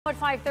At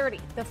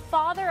 5:30, the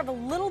father of a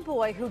little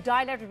boy who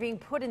died after being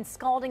put in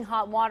scalding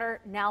hot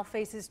water now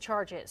faces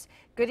charges.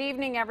 Good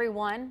evening,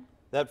 everyone.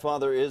 That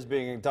father is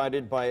being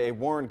indicted by a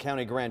Warren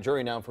County grand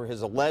jury now for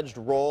his alleged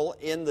role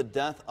in the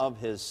death of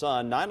his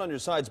son. 9 on your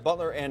side's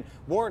Butler and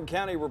Warren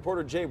County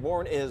reporter Jay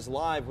Warren is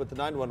live with the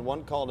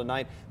 911 call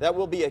tonight. That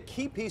will be a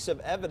key piece of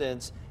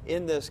evidence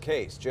in this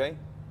case. Jay?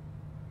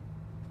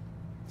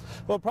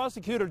 Well,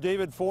 Prosecutor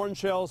David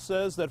Fornshell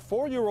says that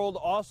 4-year-old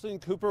Austin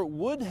Cooper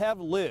would have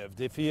lived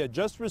if he had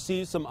just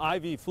received some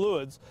IV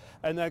fluids,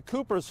 and that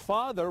Cooper's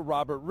father,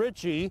 Robert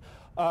Ritchie,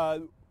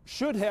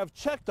 should have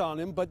checked on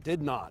him but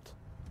did not.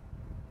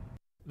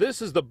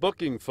 This is the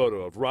booking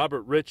photo of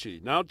Robert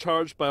Ritchie, now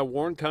charged by a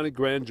Warren County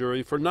grand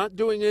jury for not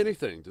doing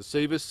anything to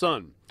save his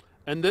son.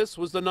 And this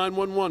was the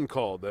 911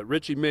 call that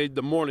Ritchie made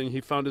the morning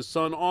he found his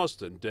son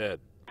Austin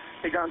dead.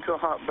 He got into a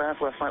hot bath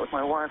last night with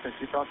my wife, and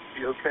she thought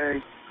he'd be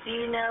okay. Do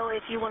you know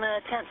if you want to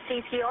attempt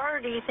CPR, or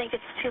do you think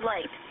it's too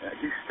late? Yeah,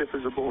 he's stiff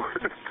as a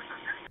board.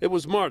 It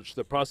was March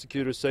that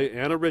prosecutors say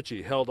Anna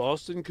Ritchie held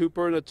Austin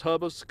Cooper in a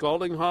tub of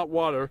scalding hot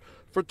water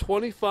for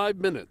 25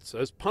 minutes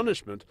as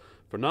punishment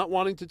for not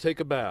wanting to take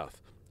a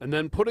bath, and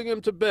then putting him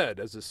to bed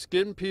as his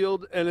skin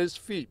peeled and his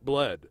feet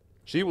bled.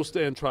 She will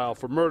stand trial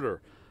for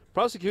murder.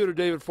 Prosecutor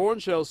David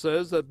Fornshell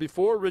says that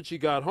before Ritchie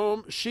got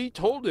home, she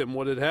told him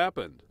what had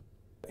happened.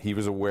 He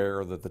was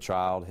aware that the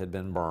child had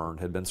been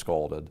burned, had been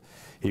scalded.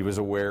 He was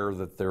aware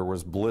that there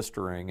was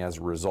blistering as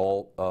a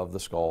result of the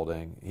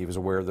scalding. He was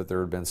aware that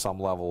there had been some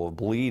level of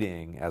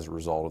bleeding as a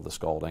result of the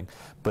scalding,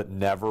 but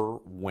never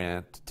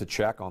went to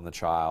check on the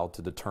child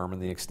to determine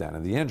the extent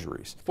of the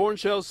injuries.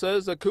 Fornshell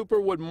says that Cooper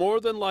would more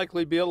than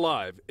likely be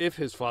alive if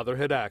his father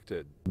had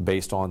acted.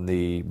 Based on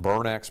the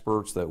burn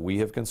experts that we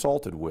have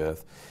consulted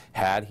with,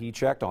 had he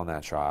checked on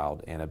that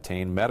child and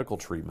obtained medical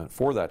treatment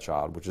for that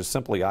child, which is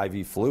simply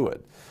IV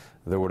fluid,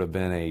 there would have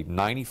been a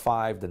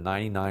 95 to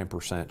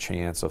 99%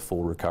 chance of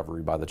full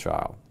recovery by the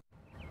child.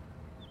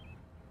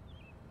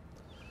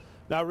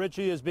 Now,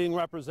 Ritchie is being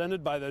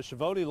represented by the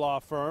Chivoti law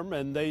firm,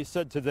 and they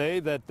said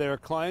today that their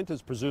client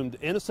is presumed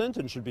innocent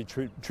and should be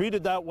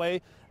treated that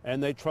way,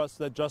 and they trust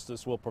that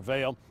justice will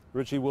prevail.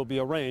 Ritchie will be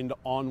arraigned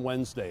on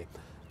Wednesday.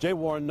 Jay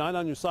Warren, 9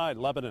 on your side,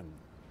 Lebanon.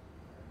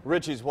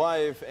 Ritchie's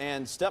wife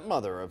and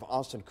stepmother of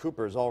Austin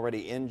Cooper is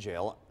already in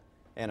jail.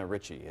 Anna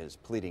Ritchie is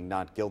pleading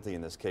not guilty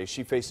in this case.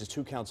 She faces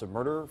 2 counts of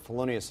murder,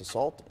 felonious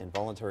assault,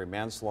 involuntary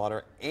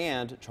manslaughter,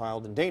 and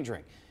child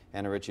endangering.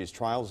 Anna Ritchie's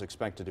trial is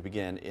expected to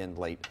begin in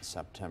late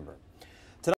September.